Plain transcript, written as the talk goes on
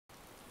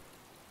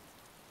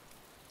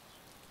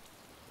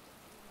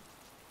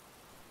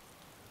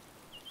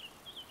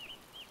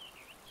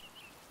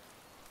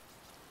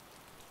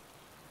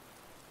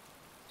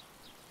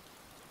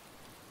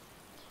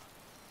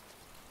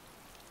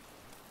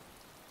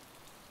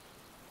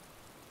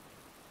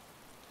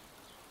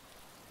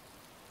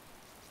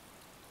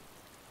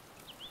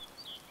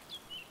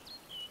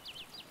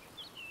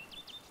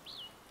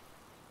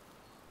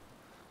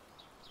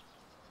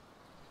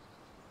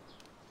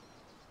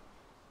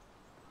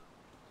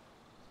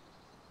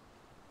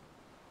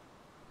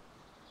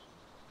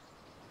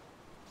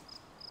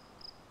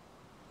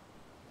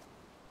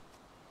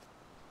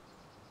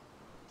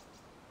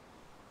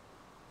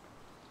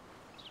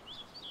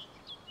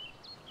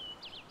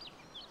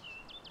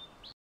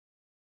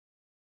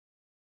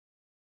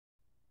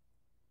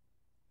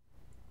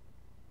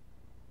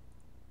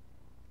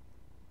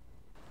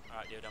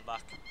dude, I'm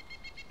back.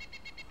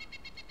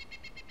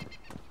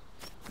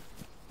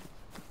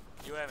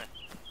 You hear me?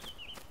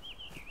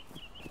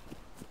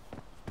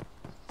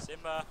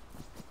 Simba!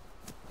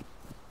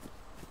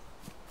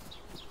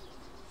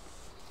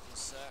 One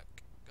sec,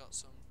 got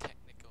some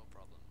technical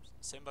problems.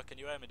 Simba, can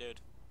you hear me, dude?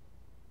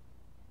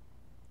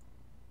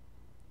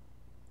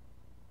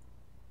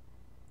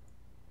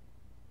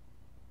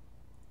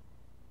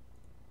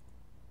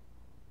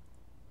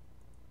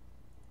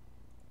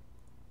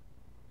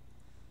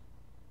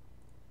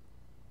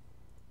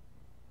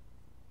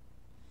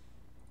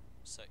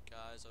 Sec,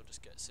 guys, I'll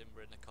just get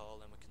Simba in the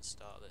call and we can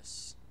start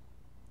this.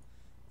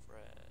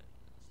 Friends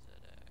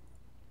today.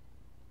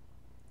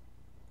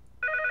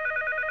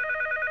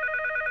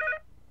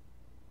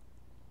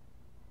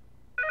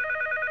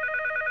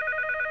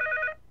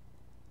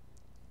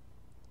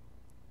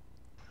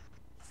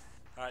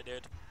 Alright,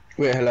 dude.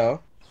 Wait, hello?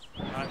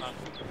 Alright, man.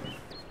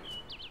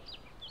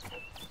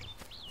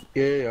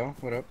 Yeah,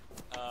 what up?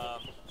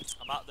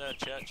 I'm at the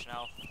church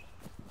now.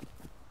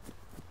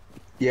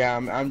 Yeah,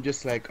 I'm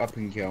just like up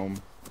in Kelm,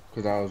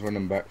 because I was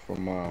running back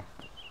from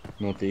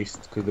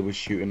northeast, because they were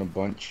shooting a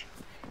bunch.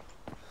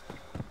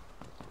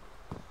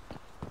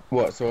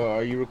 What, so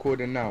are you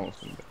recording now or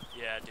something?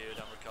 Yeah, dude,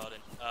 I'm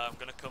recording. I'm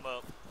gonna come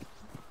up.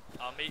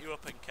 I'll meet you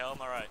up in Kelm,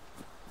 alright?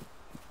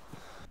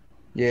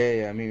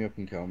 Yeah, meet me up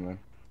in Kelm then.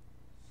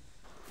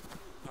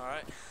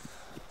 Alright.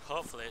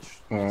 Hopefully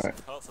Alright.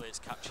 hopefully it's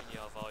catching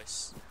your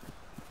voice.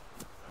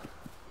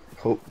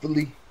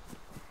 Hopefully.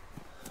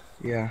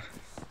 Yeah.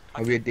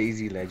 I'll be a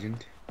DayZ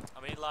legend.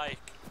 I mean, like,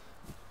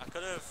 I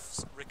could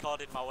have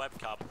recorded my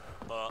webcam,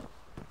 but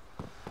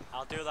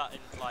I'll do that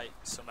in like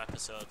some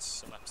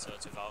episodes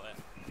without it.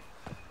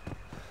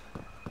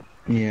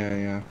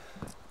 Yeah.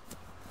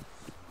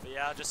 But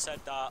yeah, I just said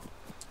that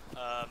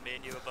me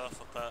and you were both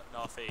up at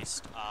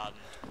northeast and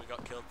we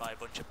got killed by a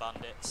bunch of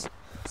bandits,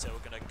 so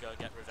we're gonna go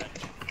get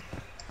revenge.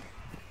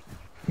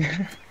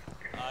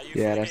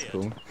 Yeah, that's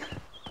cool.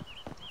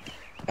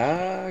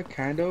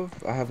 Kind of.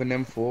 I have an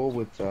M4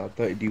 with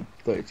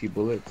 32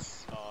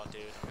 bullets. Oh,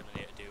 dude, I'm gonna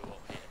need to do what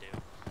we need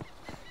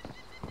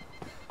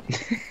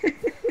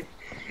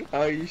to do.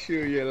 Are you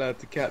sure you're allowed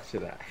to capture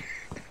that?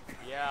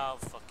 Yeah,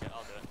 fuck it,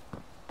 I'll do it.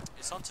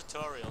 It's on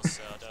tutorials,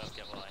 so I don't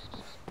get why.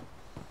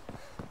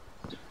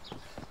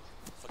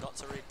 Forgot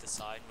to read the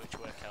sign which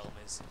way Kelm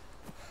is.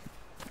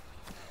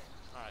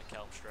 Alright,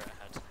 Kelm, straight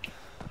ahead.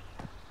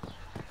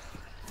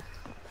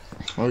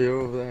 Oh, you're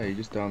over there. You're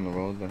just down the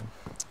road then.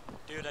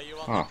 Dude, are you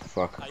on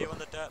fuck. Are you on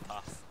the dirt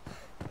path?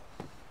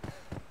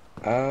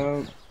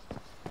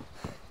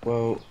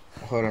 Well,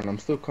 hold on. I'm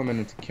still coming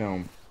into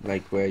Kelm,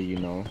 like where you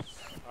know.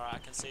 Alright, I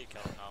can see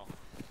Kelm now.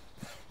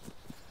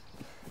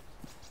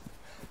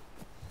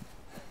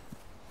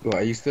 What,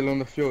 are you still on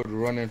the field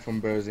running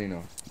from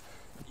Berzino?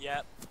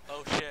 Yep.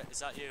 Oh shit, is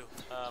that you?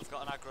 I've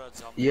got an aggro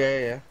zombie.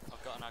 Yeah.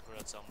 I've got an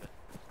aggro zombie.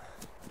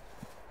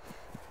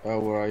 Oh,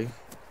 where are you?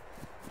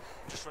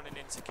 Just running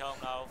into Kelm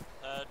now.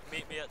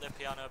 Meet me at the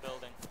piano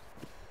building.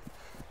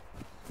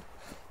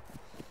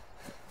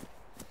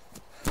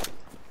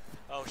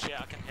 Oh shit,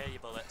 I can hear your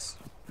bullets.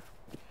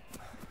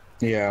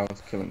 Yeah, I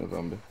was killing the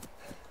zombie.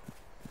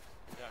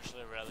 You're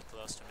actually really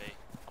close to me.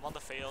 I'm on the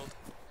field.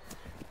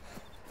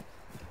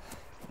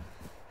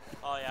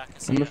 Oh yeah, I can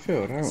see On you. the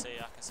field? I can see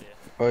you.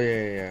 Oh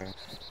yeah.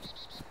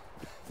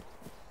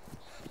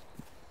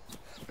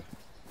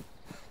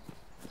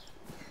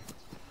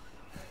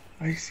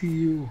 I see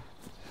you.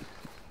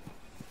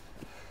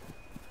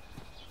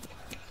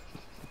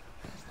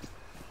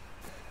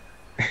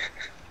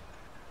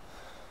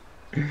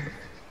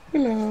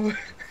 Hello.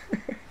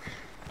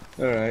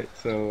 Alright,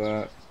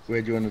 so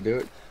where do you want to do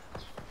it?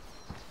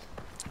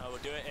 We'll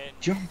do it in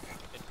Jump.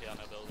 in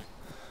piano building.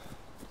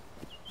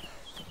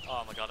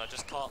 Oh my god, I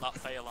just caught that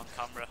fail on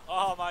camera.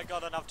 Oh my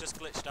god, and I've just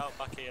glitched out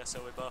back here,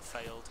 so we both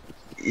failed.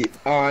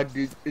 Yeah,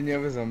 did you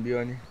have a zombie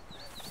on you?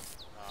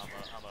 No,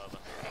 I'm over.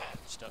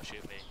 Just don't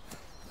shoot me.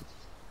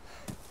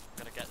 I'm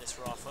gonna get this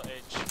raw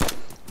footage.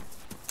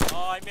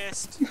 Oh, I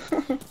missed!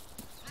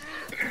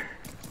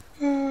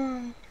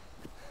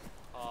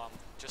 Oh, I'm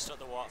just at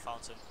the water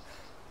fountain.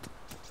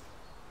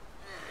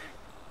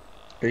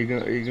 Are you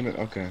gonna,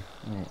 okay.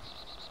 Alright.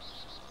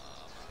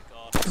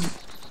 Oh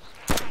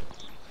my god.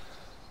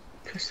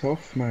 Piss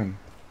off, man.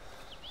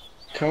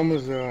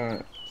 Kelma's,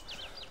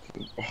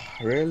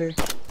 really?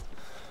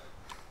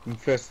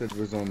 Infested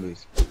with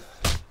zombies.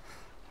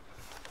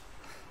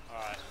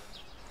 Alright.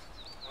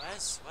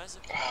 Where's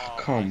it? Oh,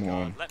 come my god.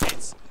 on. Let me.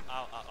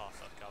 Oh,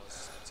 fuck, I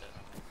was.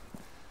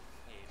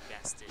 You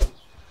bastard.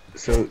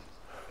 So,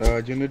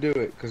 do you wanna do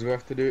it? Because we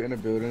have to do it in a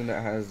building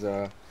that has,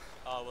 Oh,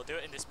 we'll do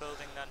it in this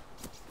building then.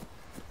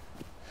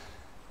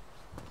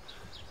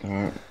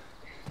 Alright.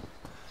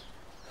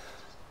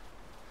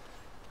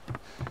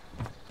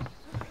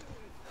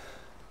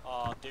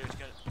 Oh, dude,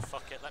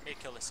 fuck it. Let me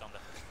kill this zombie.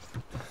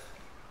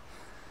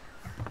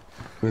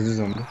 Where's the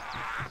zombie?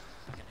 I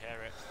can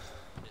hear it.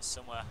 It's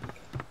somewhere.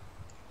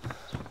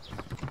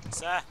 It's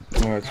there.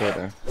 Oh, it's right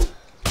there.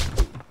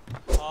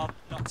 Oh,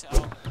 knocked it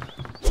out.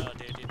 No,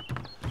 dude,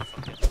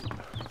 fuck it.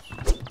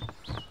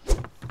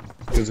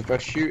 Because if I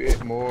shoot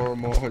it more and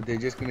more, they're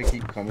just gonna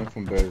keep coming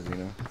from birds, you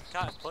know.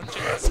 Can't punch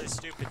it against this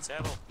stupid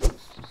table.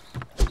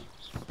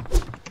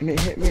 And it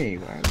hit me.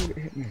 Why would it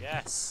hit me?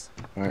 Yes.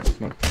 Alright,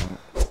 it's knocked out.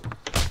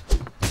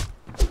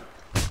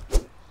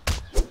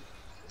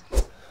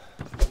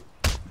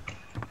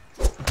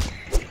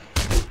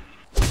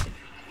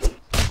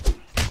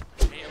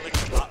 Need a lick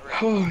of battery.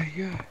 Oh,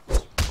 yeah.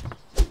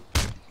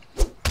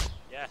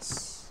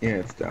 Yes. Yeah,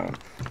 it's down.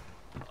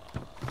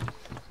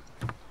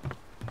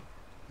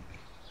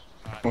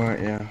 Right.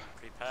 Alright, yeah.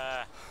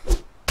 Prepare.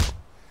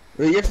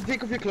 Wait, you have to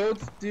take off your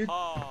clothes, dude.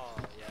 Oh,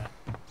 yeah.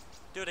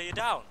 Dude, are you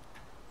down?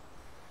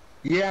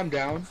 Yeah, I'm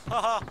down.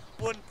 Haha,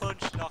 one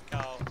punch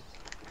knockout.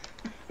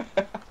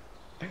 Alright.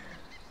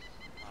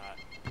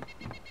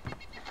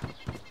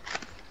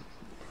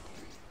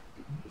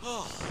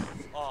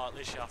 Oh, at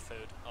least you have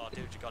food. Oh,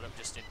 dude, you got up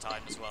just in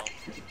time as well.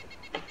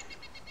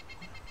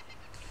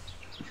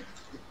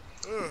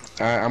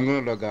 Alright, I'm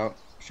gonna log out.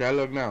 Should I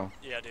log now?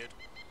 Yeah, dude.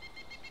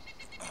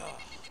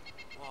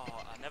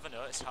 Wow, I never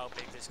noticed how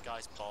big this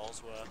guy's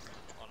balls were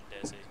on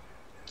DayZ.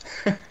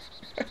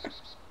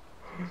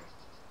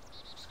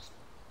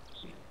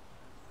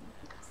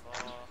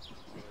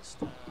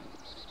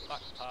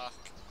 Backpack.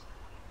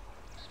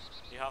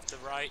 You have the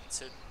right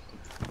to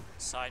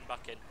sign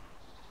back in.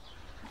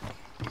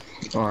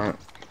 Alright.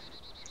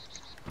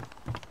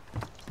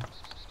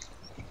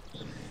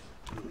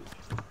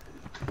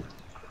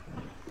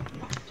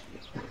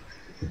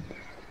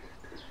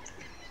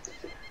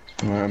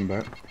 Alright, I'm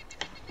back.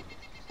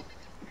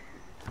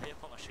 I need to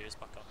put my shoes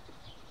back on.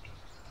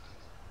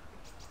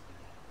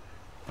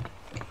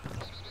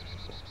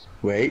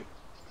 Wait.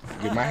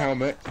 Give my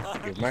helmet.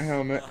 Give my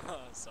helmet. Oh,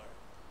 sorry.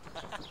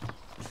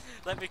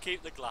 Let me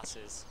keep the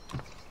glasses.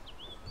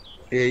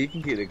 Yeah, you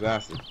can keep the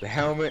glasses. The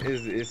helmet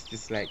is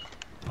just like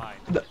Mine.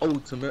 the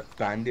ultimate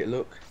bandit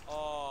look.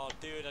 Oh,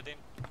 dude, I didn't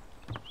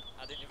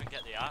even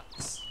get the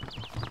axe.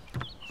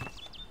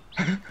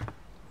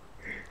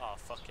 Oh,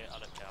 fuck it, I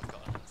don't care, I've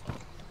got an info.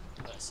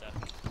 Wait a sec.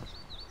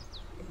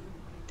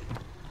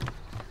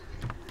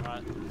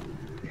 Right.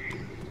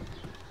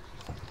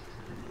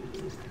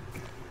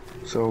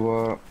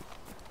 So,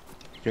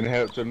 gonna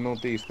head up to the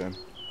northeast then?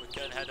 We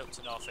can head up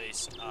to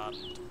northeast and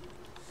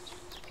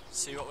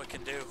see what we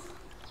can do.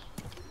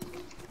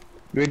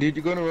 Wait, dude,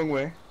 you're going the wrong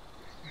way.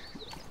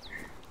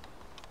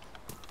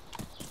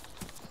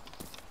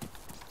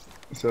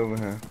 It's over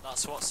here.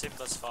 That's what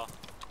Simba's for.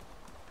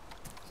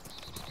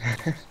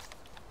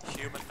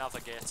 Human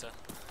navigator.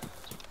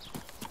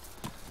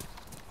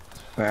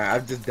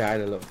 I've just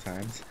died a lot of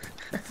times.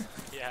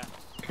 Yeah.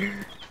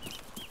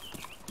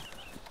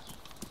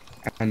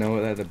 I know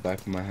it at the back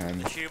of my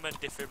hand. The human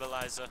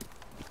defibrillator.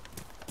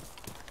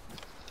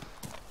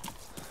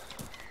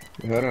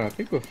 Hold on, I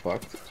think we're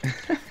fucked.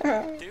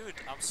 Dude,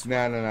 I'm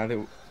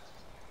No.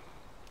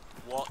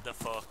 What the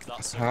fuck?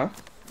 That's Huh?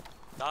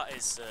 that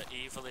is the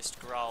evilest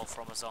growl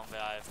from a zombie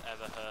I've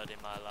ever heard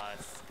in my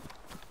life.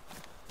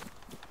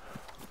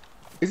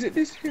 Is it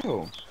this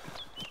hill?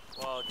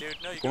 Whoa,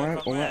 dude, no, you're going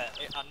wrong way.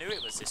 I knew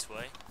it was this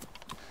way.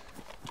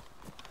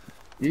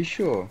 You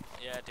sure?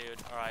 Yeah,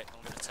 dude. Alright,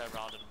 I'm gonna turn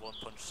around and one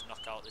punch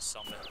knock out this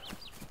zombie.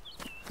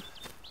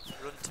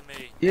 Run to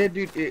me. Yeah,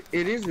 dude, it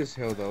is this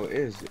hill though.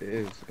 It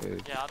is.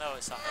 Yeah, I know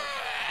it's that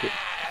hill.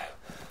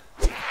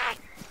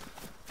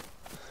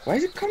 Why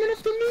is it coming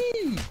after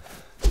me?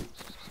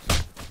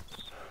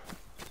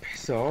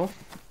 Piss off.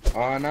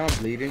 Oh, now I'm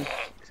bleeding.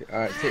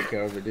 Alright, take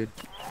care of it, dude.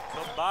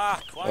 Come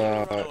back! Why do you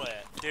run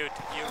away? Dude,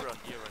 you run.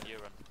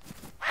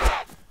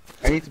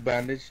 I need to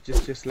bandage,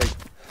 just like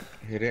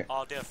hit it.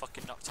 Oh, dude, I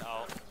fucking knocked it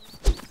out.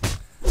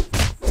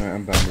 Alright,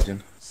 I'm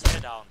bandaging. Stay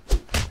down.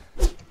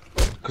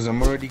 Cause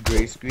I'm already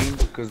grey screened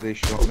because they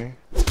shot me.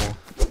 So.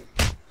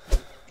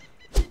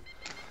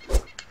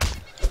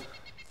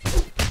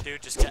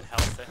 Dude, just get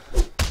healthy.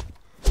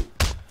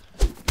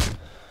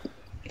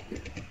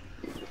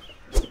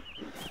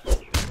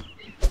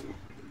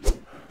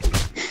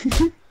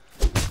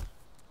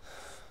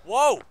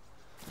 Whoa!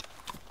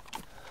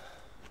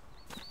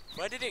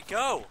 Where did it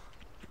go?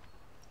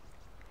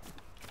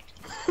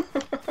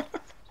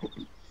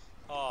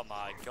 Oh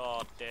my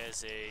god,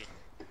 DayZ.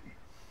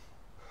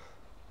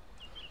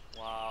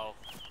 Wow.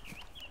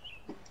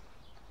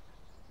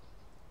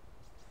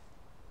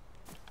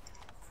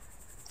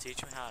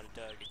 Teach me how to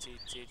doggy,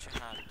 teach me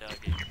how to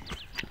doggy.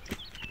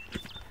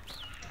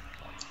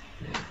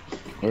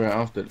 Alright,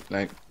 after,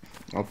 like,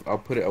 I'll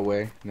put it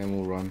away and then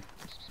we'll run.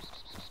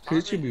 Cause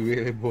it should be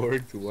really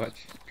boring to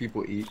watch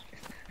people eat.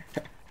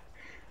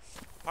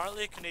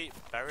 Apparently you can eat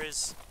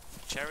berries,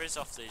 cherries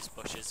off these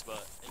bushes,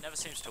 but it never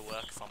seems to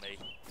work for me.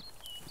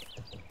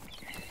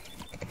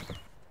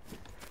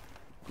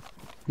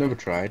 Never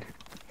tried.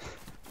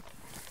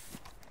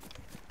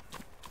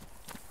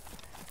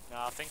 No,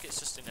 I think it's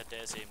just in a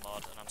DayZ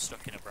mod and I'm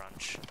stuck in a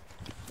branch.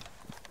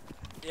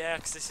 Yeah,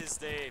 because this is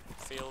the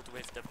field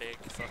with the big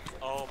fuck.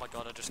 Oh my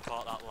god, I just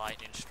caught that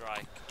lightning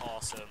strike.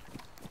 Awesome.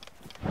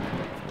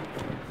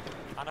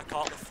 And I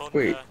caught the thunder.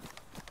 Wait.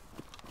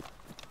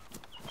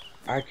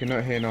 I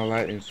cannot hear no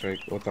lightning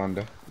strike or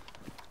thunder.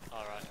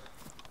 Alright.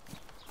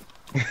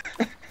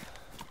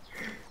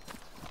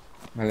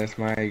 Unless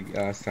my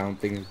sound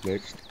thing is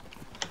glitched.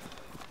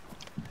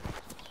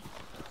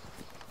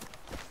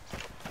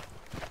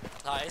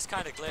 Like, it's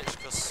kind of glitched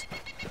because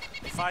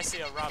if I see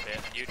a rabbit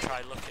and you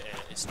try look at it,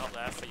 it's not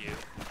there for you.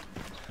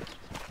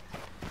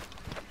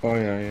 Oh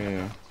yeah, yeah,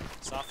 yeah.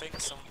 So I think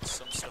some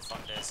stuff on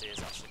DayZ is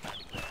actually kind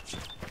of glitched.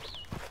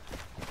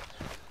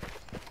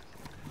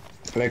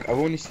 Like I've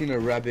only seen a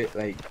rabbit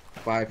like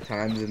 5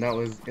 times, and that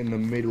was in the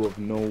middle of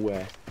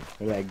nowhere,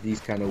 like these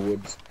kind of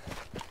woods,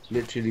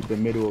 literally the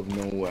middle of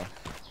nowhere.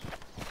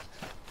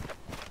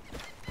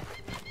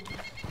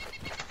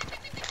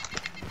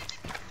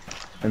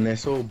 And they're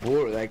so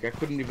bored, like I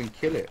couldn't even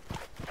kill it.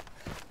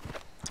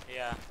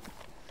 Yeah.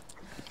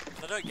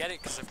 I don't get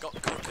it because they've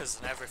got cookers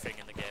and everything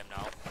in the game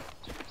now.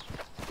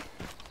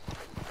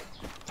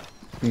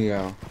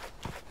 Yeah.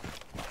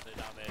 Badly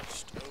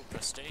damaged. Oh,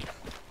 pristine.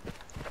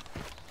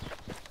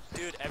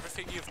 Dude,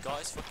 everything you've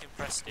got is fucking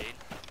pristine.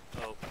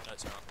 Oh, no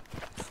it's not.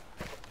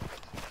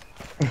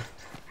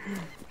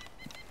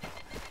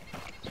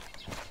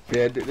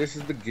 Yeah, this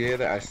is the gear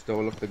that I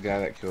stole off the guy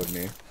that killed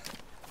me.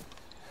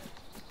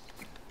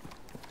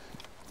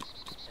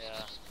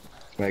 Yeah.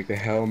 Like the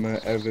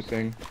helmet,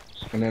 everything.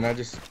 And then I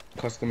just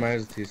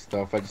customized his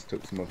stuff. I just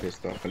took some of his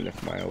stuff and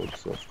left my old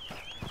stuff.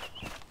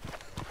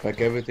 Like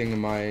everything in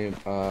my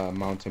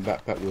mountain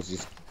backpack was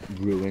just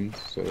ruined,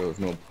 so there was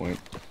no point.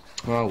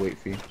 Oh, I'll wait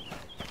for you.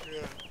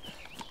 Yeah.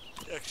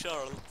 Yeah,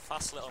 sure,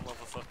 fast little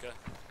motherfucker.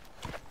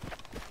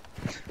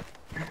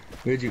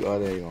 Where'd you go? Oh,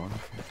 there you are.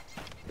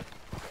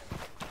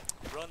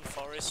 Run,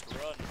 Forrest,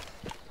 run.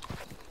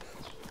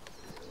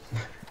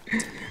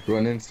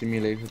 Running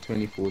Simulator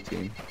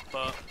 2014.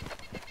 But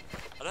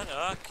I don't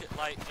know.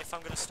 Like, if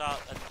I'm gonna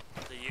start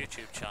the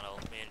YouTube channel,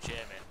 me and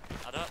Jamie,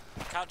 I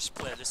can't just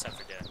play this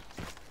every day.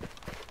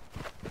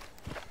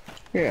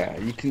 Yeah,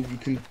 you can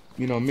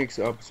you know mix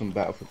it up with some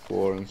Battlefield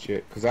 4 and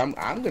shit. Cause I'm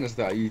gonna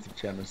start a YouTube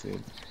channel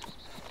soon.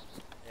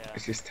 Yeah.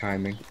 It's just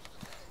timing.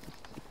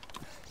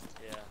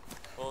 Yeah.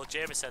 Well,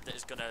 Jamie said that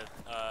he's gonna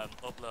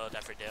upload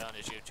every day on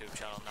his YouTube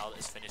channel now that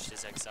he's finished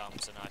his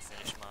exams and I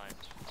finished mine.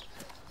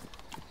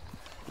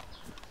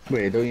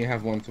 Wait, don't you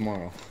have one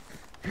tomorrow?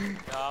 Yeah,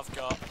 I've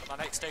got my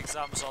next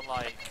exam's on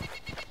like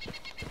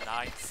the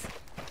 9th.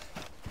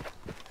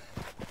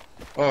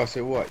 Oh,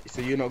 so what?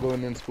 So you're not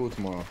going in school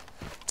tomorrow?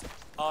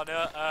 Oh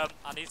no, I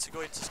need to go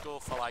into school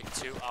for like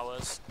 2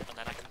 hours and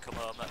then I can come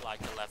home at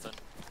like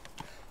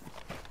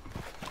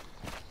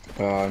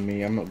 11.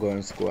 Me, I'm not going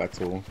to school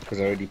at all because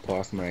I already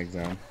passed my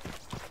exam.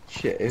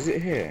 Shit, is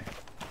it here?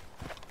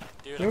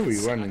 Dude, Where are we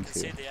running I can to?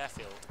 see the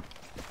airfield.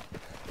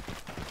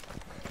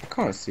 I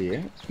can't see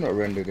it. It's not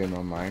rendered in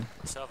on mine.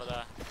 It's over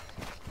there.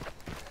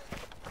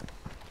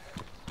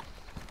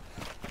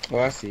 Oh,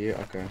 I see it.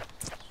 Okay.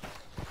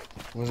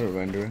 Wasn't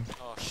rendering.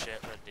 Oh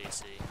shit, red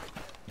DC.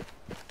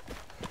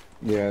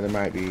 Yeah, there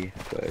might be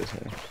players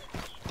here.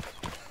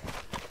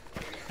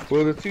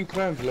 Well, the 2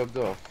 clans logged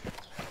off.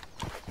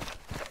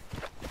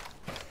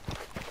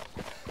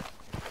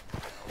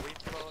 Are we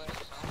blowing?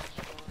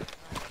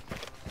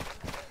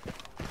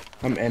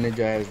 I'm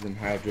energized and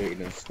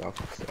hydrated and stuff,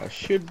 so I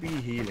should be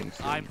healing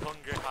soon. I'm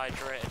hungry,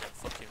 hydrated, and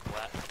fucking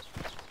wet.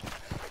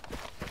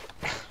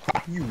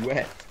 Are you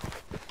wet?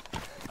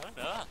 I don't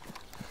know.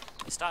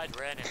 It started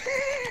raining.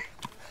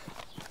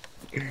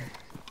 I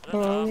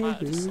don't know, I might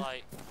have just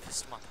like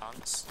pissed my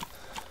pants.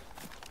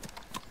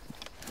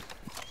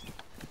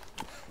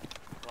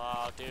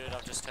 Wow, dude,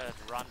 I've just heard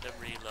random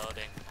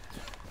reloading.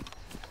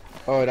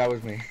 Oh, that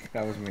was me.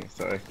 That was me.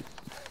 Sorry.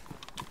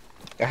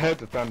 I heard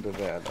the thunder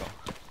there, though.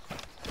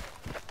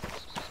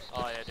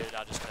 Oh yeah, dude,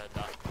 I just heard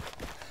that.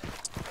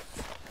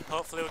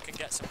 Hopefully we can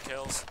get some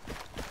kills.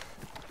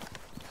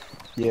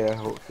 Yeah,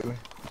 hopefully.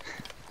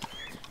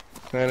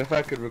 Man, if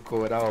I could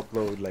record, I'll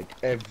upload like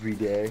every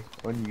day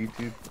on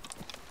YouTube.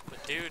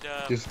 But dude,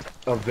 Just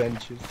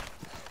adventures.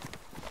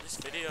 this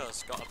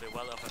video's got to be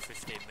well over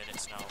 15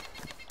 minutes now.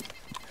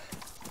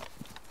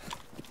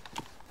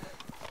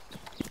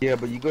 Yeah,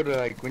 but you gotta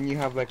like when you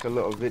have like a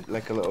lot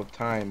of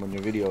time on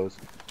your videos,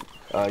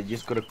 you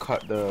just gotta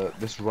cut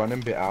this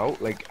running bit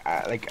out. Like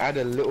add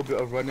a little bit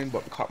of running,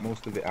 but cut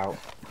most of it out.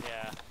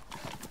 Yeah.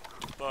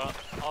 But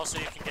also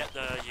you can get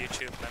the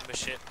YouTube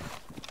membership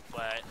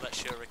where it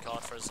lets you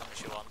record for as long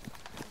as you want.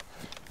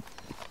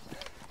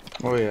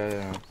 Oh yeah,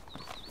 yeah.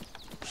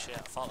 Shit, I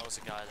thought that was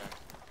a guy then.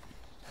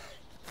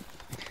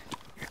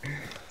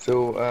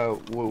 So,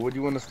 what do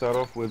you want to start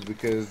off with?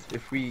 Because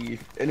if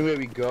anywhere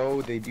we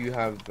go, they do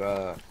have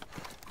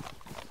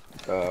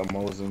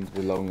Mosins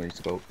with long range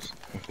scopes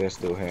if they're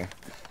still here.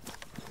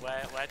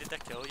 Where did they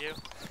kill you?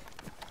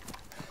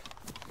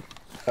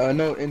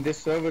 No, in this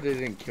server they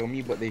didn't kill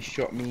me, but they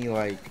shot me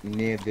like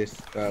near this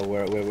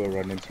where we're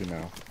running to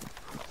now.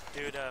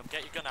 Dude,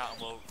 get your gun out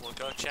and we'll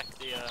go check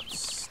the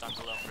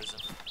standalone prison.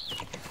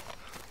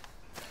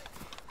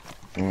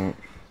 Mm.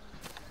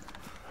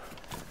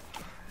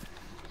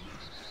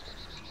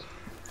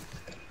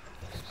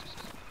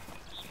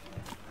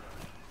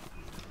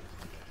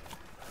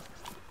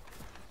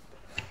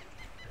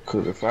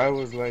 Cause if I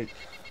was like,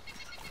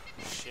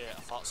 Shit,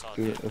 I thought so.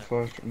 if I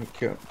was trying to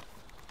kill,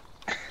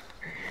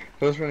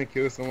 I was trying to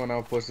kill someone,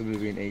 I'll possibly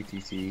be in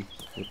ATC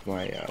with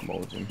my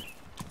Mosin.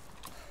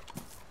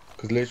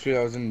 Cause literally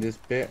I was in this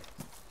bit,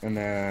 and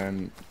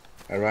then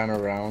I ran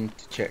around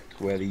to check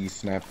where these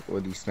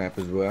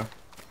snipers were.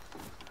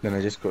 Then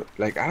I just got,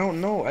 like, I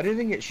don't know, I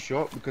didn't get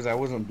shot because I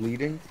wasn't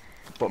bleeding,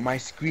 but my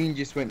screen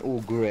just went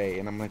all grey,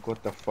 and I'm like,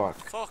 what the fuck?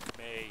 Fuck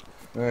me.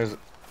 There's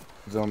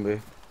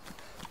zombie.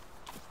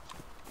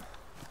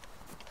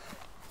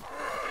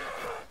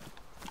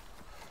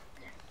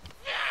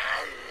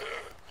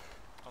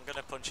 I'm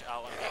gonna punch it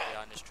out when I get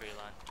behind this tree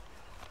line.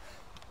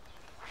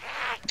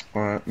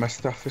 Alright, my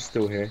stuff is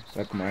still here,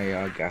 like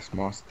my gas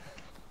mask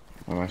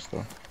and my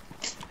stuff.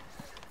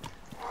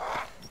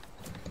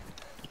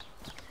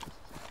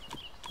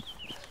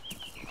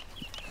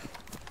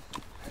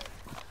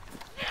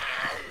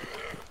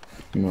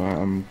 No,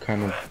 I'm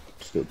kind of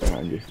still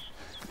behind you.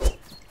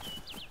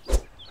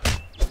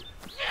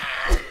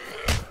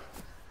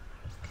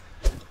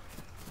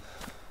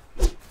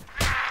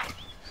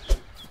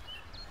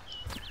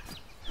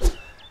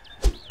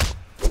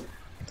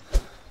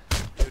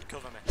 Dude,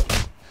 cover me.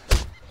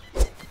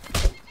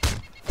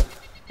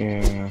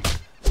 Yeah.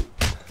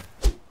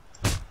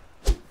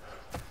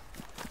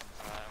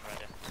 Alright, I'm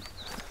ready.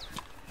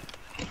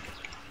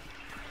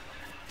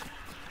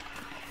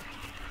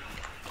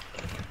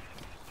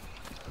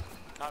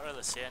 Can't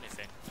really see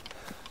anything.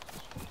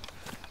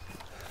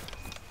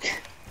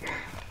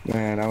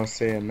 Man, I was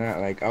saying that,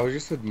 like, I was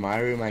just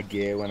admiring my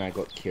gear when I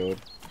got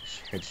killed.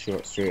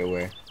 Headshot straight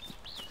away.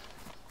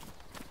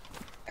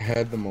 I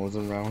heard the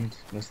Mosin round.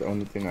 That's the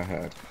only thing I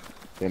heard.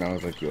 Then I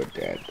was like, you're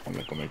dead. I'm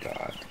like, oh my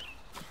god.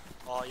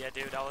 Oh yeah,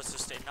 dude, I was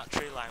just in that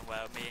tree line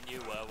where me and you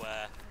were,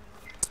 where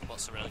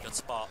what's a really good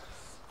spot,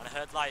 and I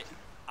heard, like,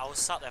 I was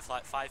sat there for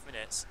like 5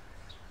 minutes,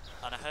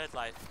 and I heard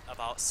like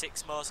about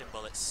 6 Mosin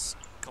bullets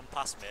come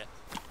past me,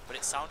 but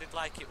it sounded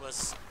like it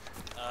was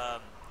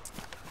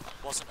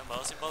wasn't a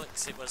Mosin bullet,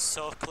 because it was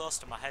so close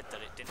to my head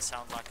that it didn't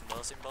sound like a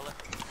Mosin bullet.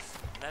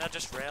 And then I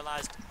just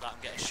realised that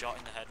I'm getting shot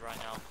in the head right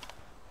now.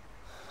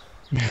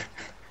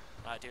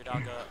 Right, dude,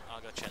 I'll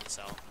go check this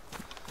out.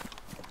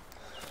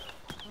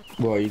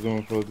 What, are you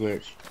going for a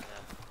glitch?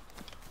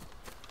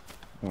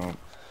 Yeah. Oh.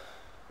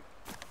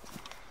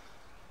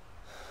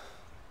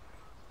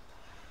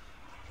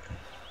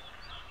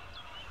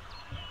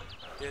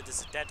 Dude,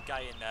 there's a dead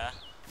guy in there.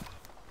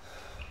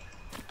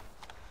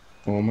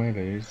 Oh my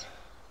days.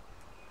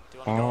 Do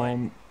you want to go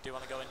in? Do you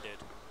want to go in,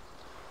 dude?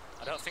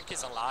 I don't think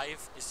he's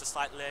alive. He's just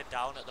like laid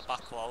down at the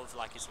back wall with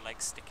like his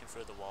legs sticking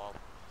through the wall.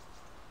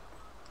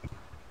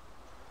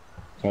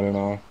 I don't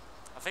know.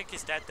 I think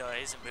he's dead though,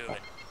 he isn't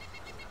moving.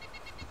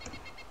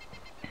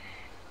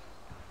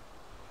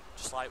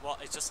 Just like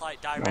what? It's just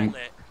like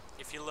directly,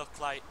 if you look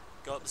like,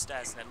 go up the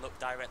stairs and then look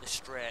directly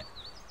straight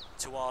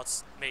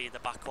towards me, the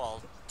back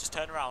wall. Just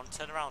turn around,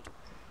 turn around.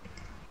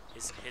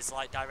 He's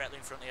like directly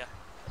in front of you.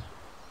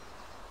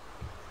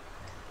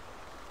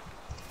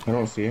 I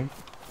don't see him.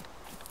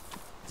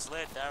 He's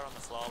laid there on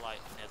the floor, like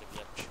near the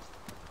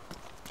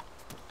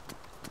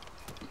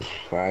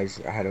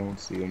glitch. I don't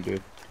see him,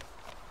 dude.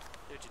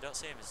 Dude, you don't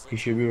see him, he's He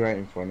should be right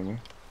in front of me.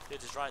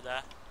 Dude, he's right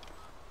there.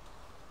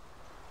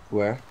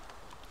 Where?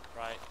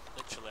 Right,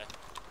 literally.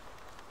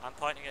 I'm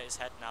pointing at his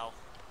head now.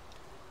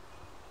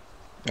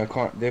 I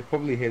can't. They're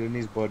probably hidden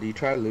his body.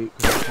 Try to loot,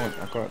 cause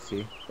I can't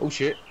see. Oh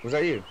shit! Was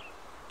that you?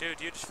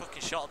 Dude, you just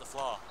fucking shot at the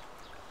floor.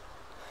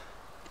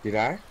 Did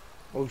I?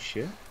 Oh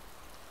shit!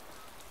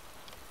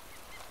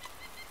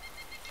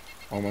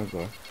 Oh my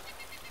god!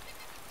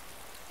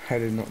 I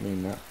did not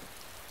mean that.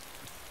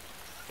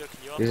 Dude,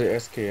 can you Is open it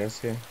it?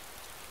 SKS here?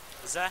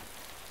 Is there?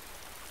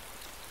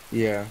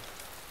 Yeah.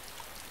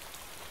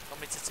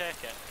 Want me to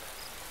take it?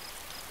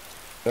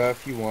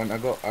 If you want, I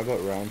got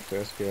round for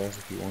SKS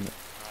if you want it.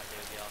 Alright,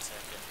 dude, yeah, I'll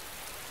take it.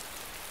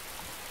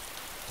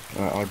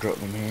 Alright, I'll drop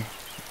them here.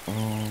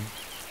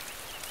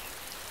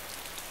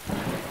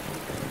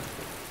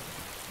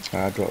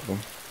 I dropped them.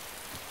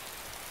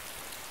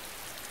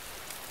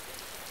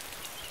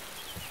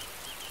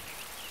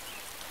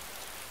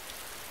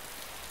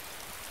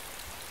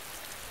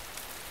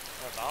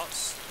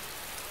 Whereabouts?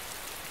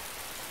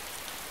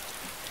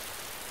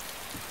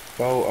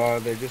 Oh,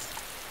 they're just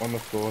on the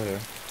floor here.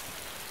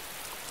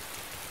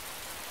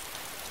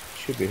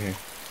 Should be here.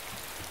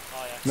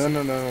 Oh yeah.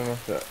 No.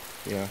 That,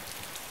 yeah.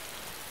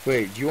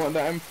 Wait, do you want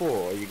that M4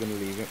 or are you gonna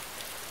leave it?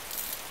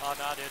 Oh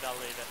no, dude, I'll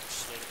leave it.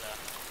 Just leave it there.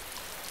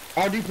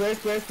 Oh, do place.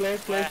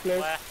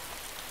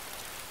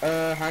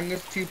 Where?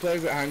 Hangers, 2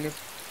 players at hangers.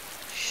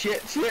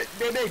 Shit,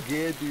 they're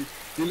good, dude.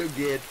 They look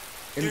good.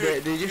 And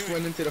Dude, they just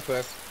went into the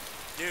first.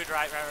 Dude,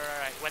 right.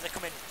 When they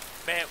come in,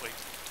 mate, we're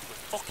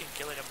fucking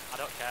killing them. I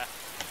don't care.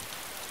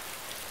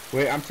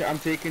 Wait, I'm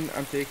taking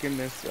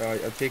this.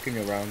 I'm taking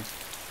your rounds.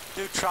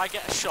 Dude, try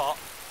get a shot.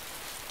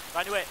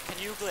 Anyway, can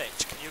you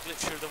glitch? Can you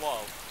glitch through the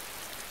wall?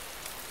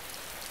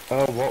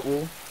 What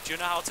wall? Do you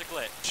know how to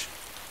glitch?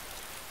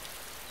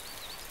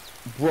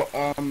 What?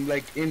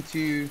 Like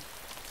into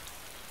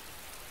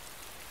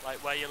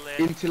Like where you lay?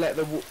 into like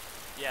the wall.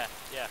 Yeah,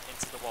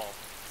 into the wall.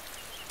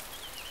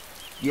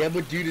 Yeah,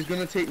 but dude, it's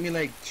gonna take me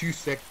like 2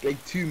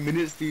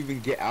 minutes to even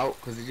get out,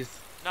 cause it just.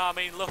 No, I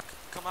mean, look,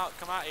 come out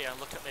here and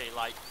look at me,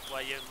 like,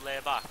 where you lay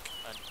back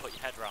and put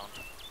your head round.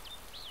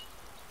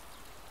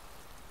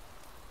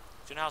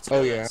 Do you know how to do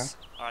Oh yeah. this?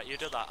 Alright, you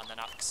do that and then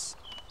axe.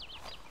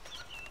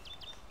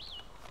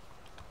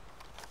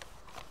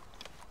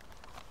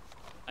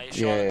 Are you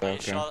sure? Yeah, Are you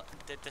okay. sure?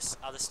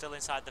 Are they still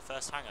inside the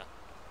first hangar?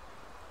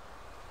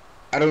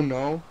 I don't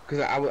know, cause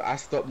I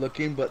stopped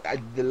looking, but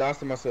the last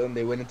time I saw them,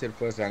 they went into the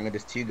first hangar.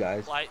 There's 2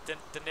 guys. Like the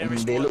And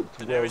nearest they one, looked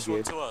the well nearest one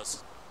good. to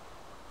us.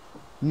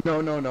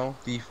 No,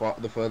 the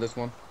furthest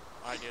one.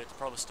 Alright, dude, they're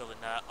probably still in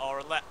there.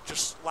 Or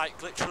just like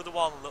glitch through the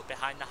wall and look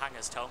behind the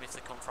hangars. Tell me if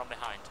they come from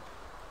behind.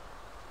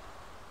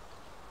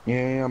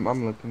 Yeah,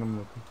 I'm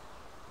looking.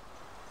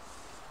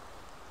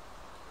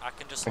 I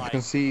can just I like.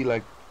 can see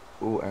like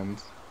all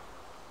ends.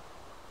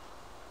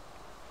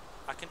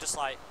 I can just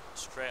like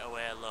straight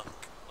away look.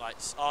 Like,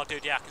 oh,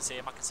 dude, yeah, I can see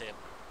him.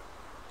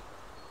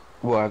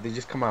 What? Have they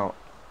just come out?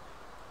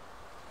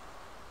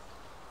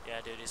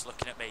 Yeah, dude, he's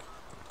looking at me.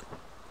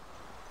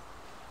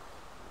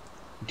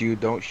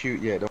 Dude, don't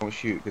shoot yet. Don't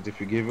shoot, because if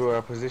you give her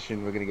our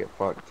position, we're gonna get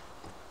fucked.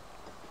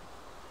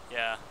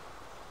 Yeah.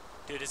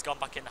 Dude, he's gone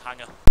back in the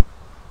hangar.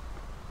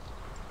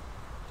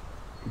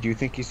 Do you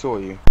think he saw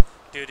you?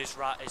 Dude, he's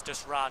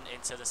just ran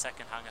into the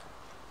second hangar.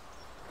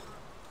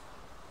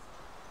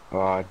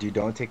 Oh, dude,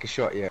 don't take a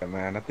shot yet,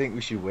 man. I think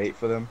we should wait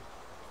for them.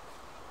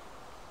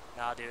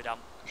 Nah, dude,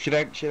 Should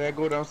I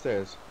go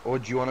downstairs, or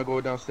do you want to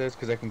go downstairs?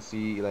 Because I can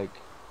see like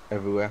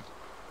everywhere.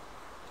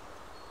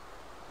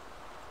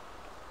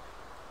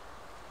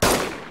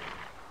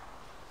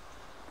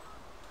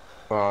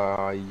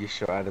 Oh, you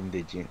shot at him,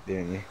 didn't you?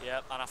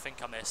 Yep, and I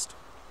think I missed.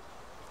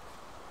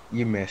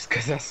 You missed,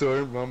 because I saw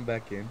him run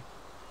back in.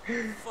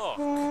 Fuck.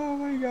 Oh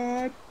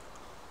my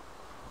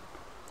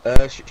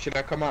god. Should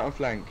I come out and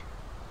flank?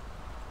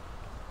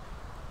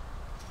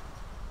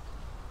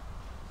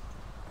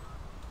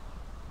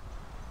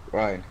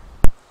 Right.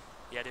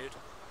 Yeah, dude.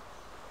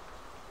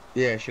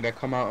 Yeah, should I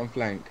come out and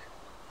flank?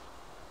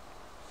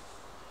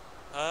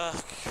 Oh,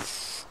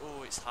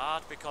 it's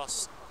hard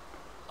because.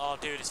 Oh,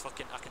 dude, it's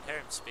fucking. I can hear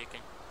him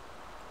speaking.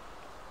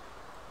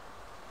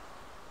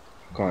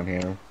 Can't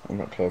hear him. I'm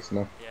not close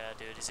enough. Yeah,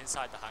 dude, he's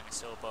inside the hangar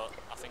still, but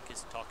I think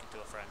he's talking to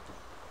a friend.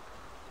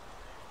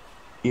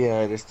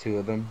 Yeah, there's 2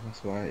 of them.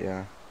 That's why.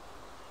 Yeah.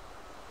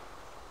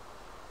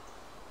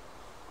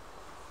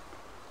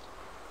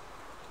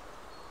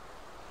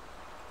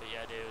 But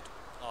yeah, dude.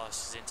 Oh,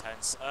 this is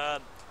intense.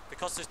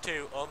 Because there's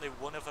 2, only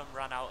one of them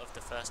ran out of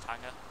the first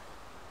hangar.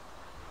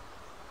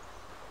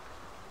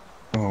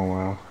 Oh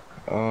wow.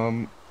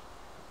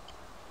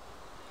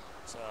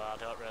 So I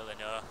don't really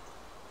know.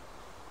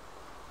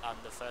 And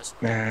the first.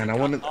 Man,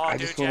 I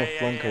just wanna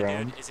flank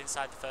around. Dude, he's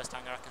inside the first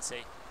hangar. I can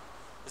see.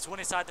 There's one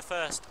inside the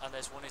first, and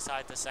there's one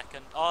inside the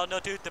second. Oh no,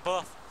 dude, they're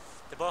both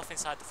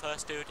inside the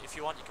first, dude. If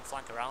you want, you can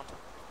flank around.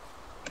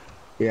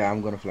 Yeah,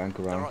 I'm gonna flank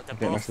around. They're I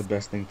think that's the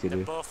best thing to do.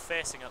 They're both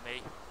facing at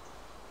me.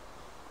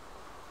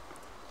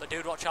 But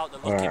dude, watch out.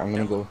 They're Alright, I'm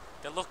gonna go.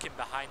 They're looking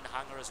behind the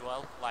hangar as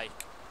well, like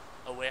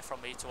away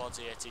from me towards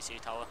the ATC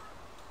tower.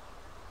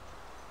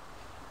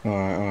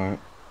 Alright.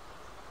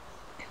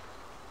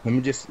 Let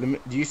me.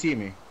 Do you see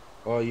me?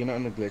 Oh, you're not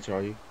in the glitch,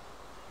 are you?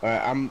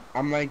 Alright,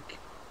 I'm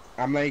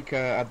like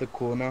at the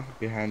corner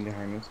behind the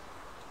hangars.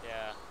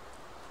 Yeah.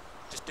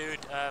 Just dude,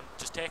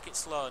 just take it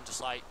slow and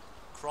just like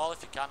crawl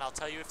if you can. I'll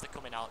tell you if they're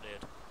coming out,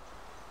 dude.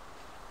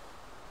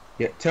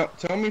 Yeah,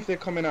 tell me if they're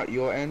coming out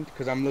your end,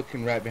 because I'm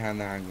looking right behind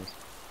the hangars.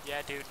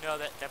 Yeah, dude. No,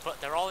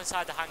 they're all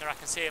inside the hangar. I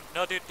can see him.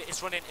 No, dude,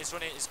 he's running.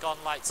 He's gone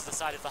like to the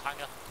side of the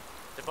hangar.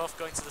 They're both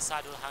going to the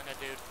side of the hangar,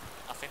 dude.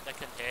 I think they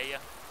can hear you.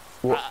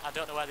 What? I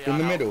don't know where they are. In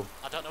the now. middle?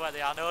 I don't know where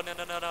they are. No.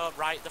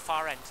 Right at the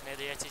far end, near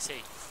the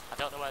ATC. I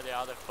don't know where they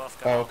are. They've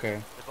both gone out.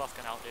 Okay. They've both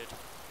gone out, dude.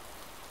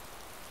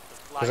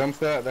 Because I'm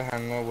still at the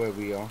hangar where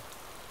we are.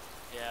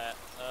 Yeah,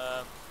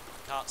 I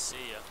can't see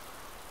you.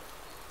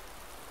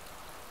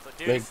 But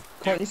dude, Like,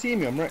 can't you see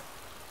me? I'm right.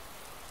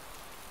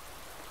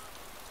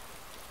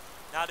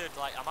 Nah, dude,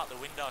 like, I'm at the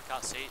window, I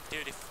can't see it.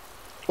 Dude, if...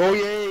 Oh,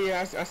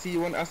 yeah. I see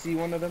one. I see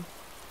one of them.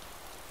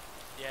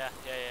 Yeah.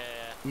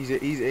 He's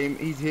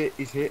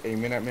hit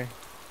aiming at me.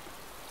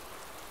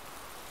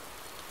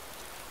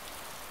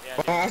 Yeah,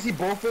 Oh, dude. I see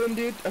both of them,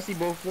 dude. I see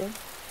both of them.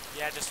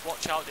 Yeah, just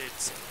watch out, dude.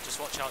 Just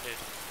watch out, dude.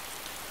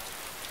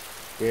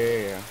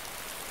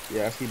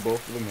 Yeah, I see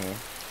both of them here.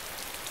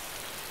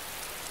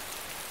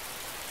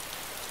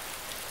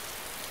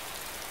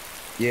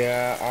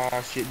 Yeah,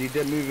 ah shit, dude,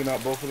 they're moving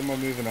up. Both of them are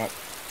moving up.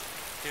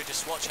 Dude,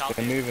 just watch out,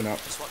 They're moving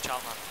up. Just watch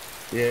out, man.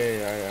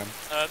 Yeah,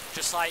 I am.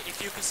 Just like,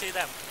 if you can see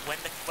them, when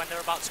they're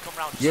about to come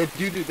round... Yeah,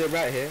 dude, they're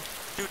right here.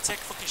 Dude, take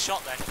a fucking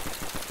shot then.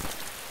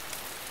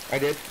 I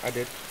did.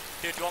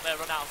 Dude, you want me to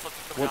run out and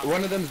fucking come round?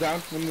 One of them's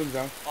down.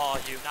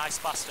 Oh, you nice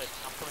bastard.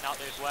 I'm coming out,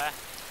 dude. Where?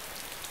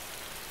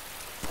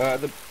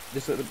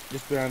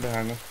 Just behind the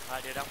hangar.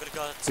 Right, dude, I'm gonna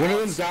go... One of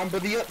them's down,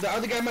 but the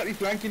other guy might be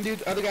flanking,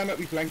 dude.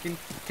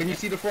 Can you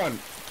see the front?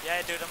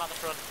 Yeah, dude, I'm at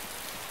the front.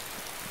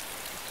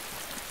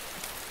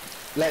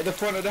 Like the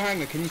front of the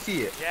hangar, can you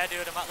see it? Yeah,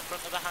 dude, I'm at the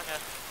front of the hangar.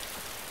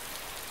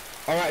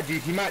 Alright,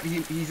 dude, he might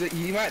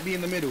be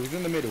in the middle. He's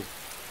in the middle.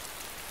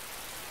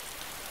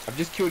 I've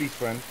just killed his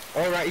friend.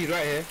 Alright, he's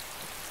right here.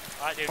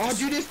 Alright, dude. Oh,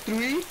 dude, there's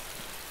 3?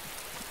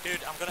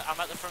 Dude, I'm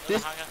at the front of the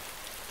hangar.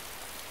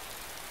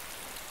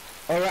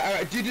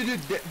 Alright, dude,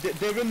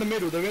 they're in the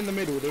middle. They're in the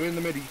middle. You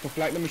can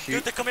flank them and shoot.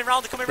 Dude, they're coming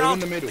round. They're in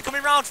the middle. They're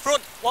coming round.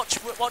 Front. Watch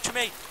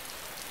me.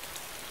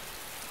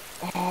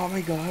 Oh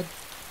my god.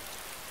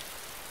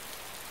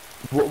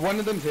 One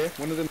of them's here.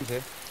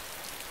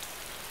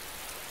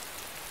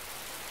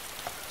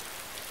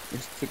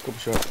 Just took a couple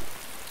shots.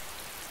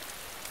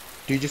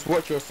 Dude, just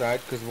watch your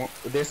side, because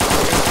there's...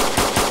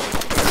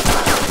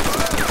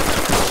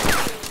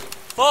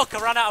 Fuck,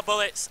 I ran out of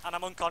bullets, and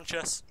I'm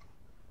unconscious.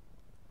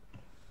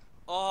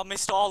 Oh, I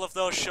missed all of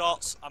those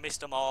shots. I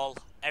missed them all.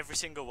 Every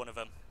single one of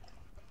them.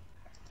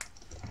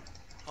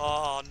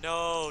 Oh,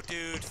 no,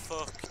 dude.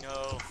 Fuck,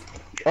 no.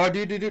 Oh,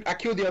 dude, I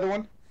killed the other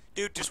one.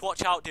 Dude, just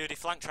watch out, dude. He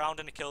flanked round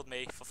and he killed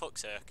me, for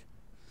fuck's sake.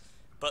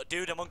 But,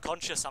 dude, I'm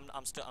unconscious.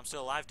 I'm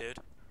still alive, dude.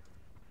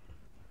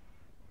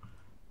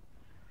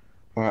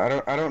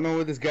 Well, I don't know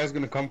where this guy's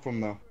gonna come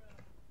from now.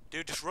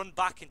 Dude, just run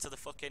back into the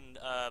fucking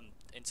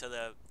into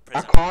the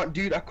prison.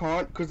 I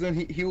can't, cause then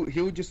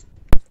he'll just.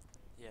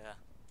 Yeah.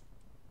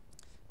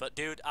 But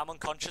dude, I'm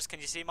unconscious.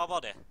 Can you see my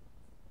body?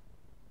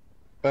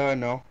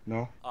 No.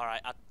 All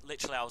right. I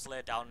was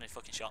laid down and he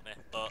fucking shot me,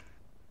 but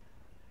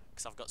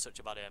because I've got such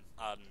a bad aim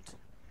and.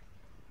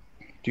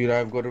 Dude,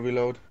 I've got to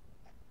reload.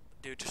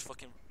 Dude, just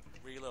fucking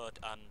reload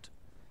and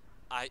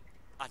I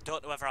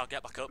don't know whether I'll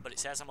get back up, but it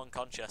says I'm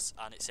unconscious,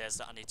 and it says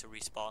that I need to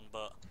respawn,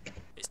 but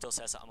it still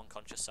says that I'm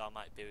unconscious, so I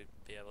might be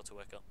able to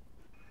wake up.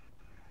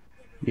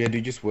 Yeah,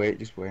 dude, just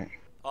wait.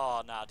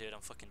 Oh, nah, dude,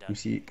 I'm fucking dead. Let me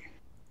see.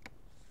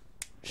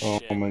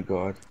 Shit. Oh my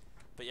god.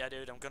 But yeah,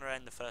 dude, I'm gonna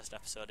end the first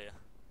episode here.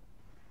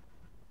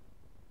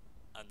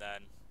 And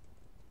then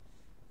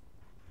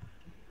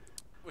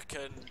we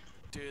can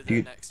do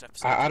the next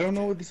episode. I don't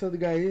know what this other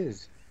guy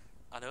is.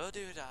 I know,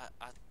 dude,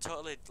 I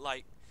totally,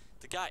 like...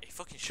 The guy, he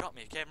fucking shot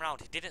me. He came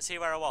round. He didn't see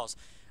where I was.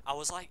 I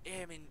was like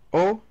aiming.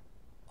 Oh,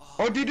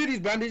 dude,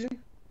 he's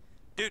bandaging.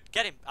 Dude,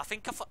 get him. I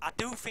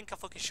do think I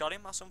fucking shot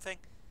him or something.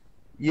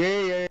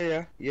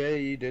 Yeah.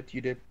 You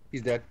did.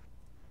 He's dead.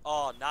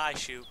 Oh, nice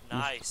shoot.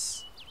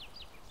 Nice.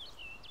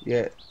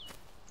 Yeah,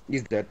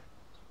 he's dead.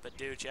 But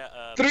dude,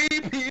 yeah.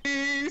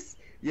 3-piece.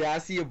 Yeah, I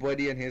see your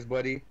buddy and his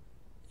buddy.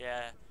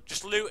 Yeah,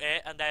 just loot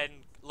it and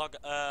then log.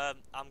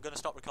 I'm gonna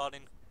stop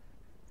recording.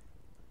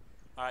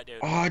 Alright, dude.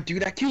 Oh,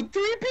 dude, I killed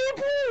 3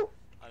 people!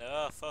 I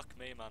know, fuck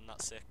me, man,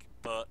 that's sick.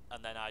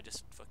 And then I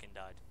just fucking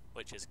died,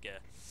 which is gay.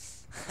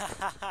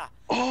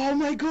 Oh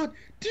my god,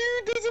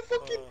 dude,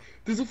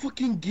 there's a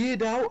fucking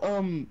geared out,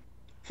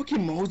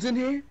 fucking mouse in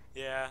here.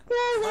 Yeah.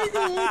 Oh my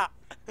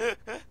god.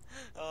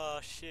 Oh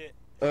shit.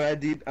 Alright,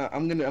 dude,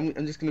 I'm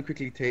just gonna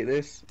quickly take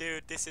this.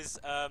 Dude, this is,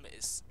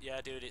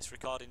 dude, it's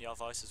recording your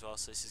voice as well,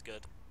 so this is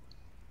good.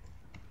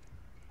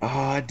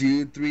 Ah,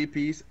 dude,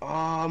 3-piece.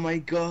 Oh my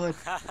god.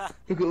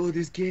 Look at all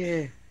this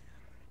gear.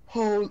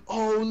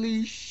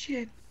 Holy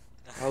shit.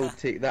 I'll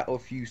take that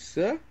off you,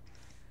 sir.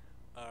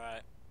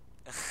 Alright.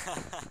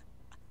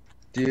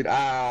 Dude,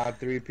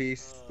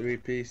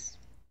 3-piece.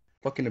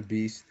 Fucking a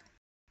beast.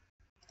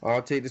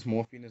 I'll take this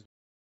morphine as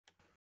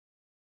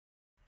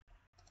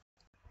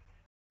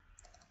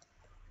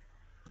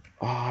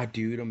well. Ah,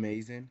 dude,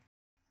 amazing.